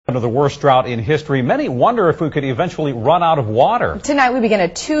Under the worst drought in history, many wonder if we could eventually run out of water. Tonight we begin a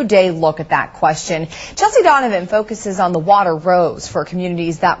two-day look at that question. Chelsea Donovan focuses on the water rose for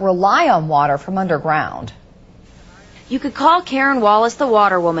communities that rely on water from underground. You could call Karen Wallace the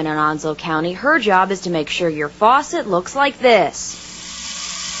water woman in Onslow County. Her job is to make sure your faucet looks like this.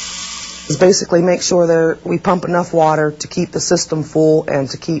 Basically make sure that we pump enough water to keep the system full and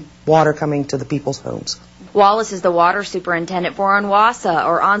to keep water coming to the people's homes. Wallace is the water superintendent for ONWASA,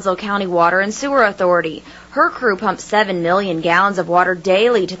 or Onslow County Water and Sewer Authority. Her crew pumps 7 million gallons of water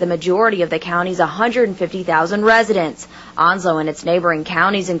daily to the majority of the county's 150,000 residents. Onslow and its neighboring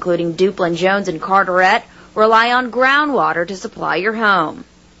counties, including Duplin, Jones, and Carteret, rely on groundwater to supply your home.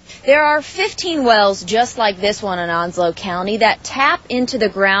 There are 15 wells just like this one in Onslow County that tap into the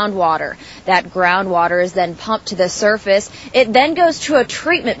groundwater. That groundwater is then pumped to the surface. It then goes to a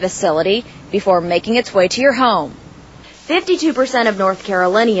treatment facility before making its way to your home. 52% of North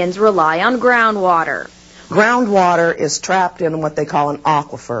Carolinians rely on groundwater. Groundwater is trapped in what they call an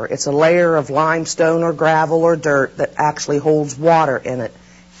aquifer. It's a layer of limestone or gravel or dirt that actually holds water in it.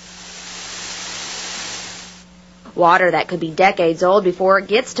 Water that could be decades old before it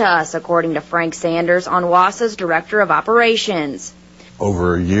gets to us, according to Frank Sanders, ONWASA's Director of Operations.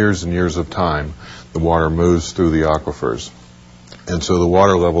 Over years and years of time, the water moves through the aquifers. And so the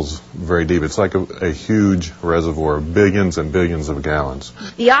water level's very deep. It's like a huge reservoir of billions and billions of gallons.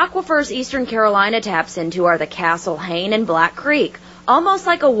 The aquifers Eastern Carolina taps into are the Castle, Hayne, and Black Creek, almost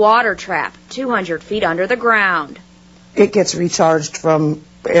like a water trap, 200 feet under the ground. It gets recharged from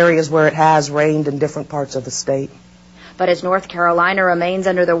areas where it has rained in different parts of the state. But as North Carolina remains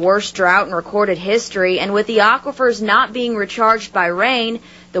under the worst drought in recorded history, and with the aquifers not being recharged by rain,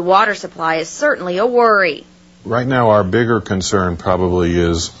 the water supply is certainly a worry. Right now, our bigger concern probably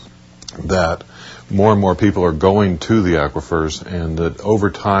is that more and more people are going to the aquifers, and that over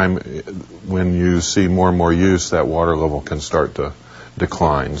time, when you see more and more use, that water level can start to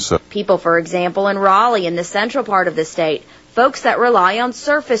decline. So, people, for example, in Raleigh, in the central part of the state, folks that rely on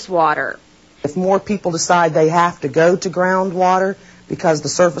surface water. If more people decide they have to go to groundwater because the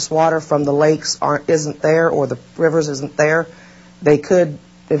surface water from the lakes isn't there or the rivers isn't there, they could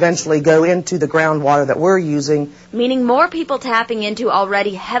eventually go into the groundwater that we're using. Meaning more people tapping into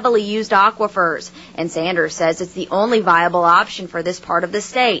already heavily used aquifers. And Sanders says it's the only viable option for this part of the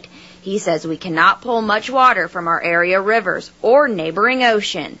state. He says we cannot pull much water from our area rivers or neighboring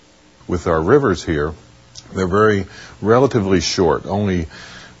ocean. With our rivers here, they're very relatively short, only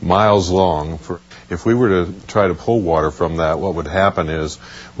miles long. If we were to try to pull water from that, what would happen is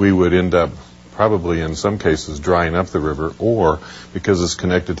we would end up probably in some cases drying up the river, or because it's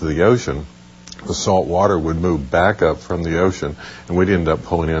connected to the ocean, the salt water would move back up from the ocean, and we'd end up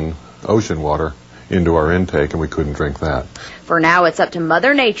pulling in ocean water into our intake, and we couldn't drink that. For now, it's up to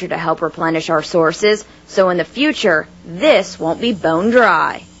Mother Nature to help replenish our sources, so in the future, this won't be bone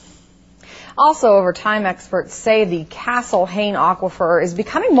dry. Also, over time, experts say the Castle Hayne aquifer is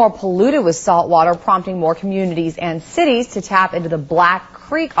becoming more polluted with salt water, prompting more communities and cities to tap into the Black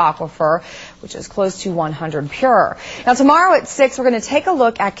Creek aquifer, which is close to 100 pure. Now, tomorrow at 6, we're going to take a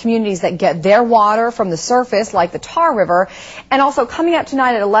look at communities that get their water from the surface, like the Tar River, and also coming up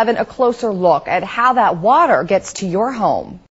tonight at 11, a closer look at how that water gets to your home.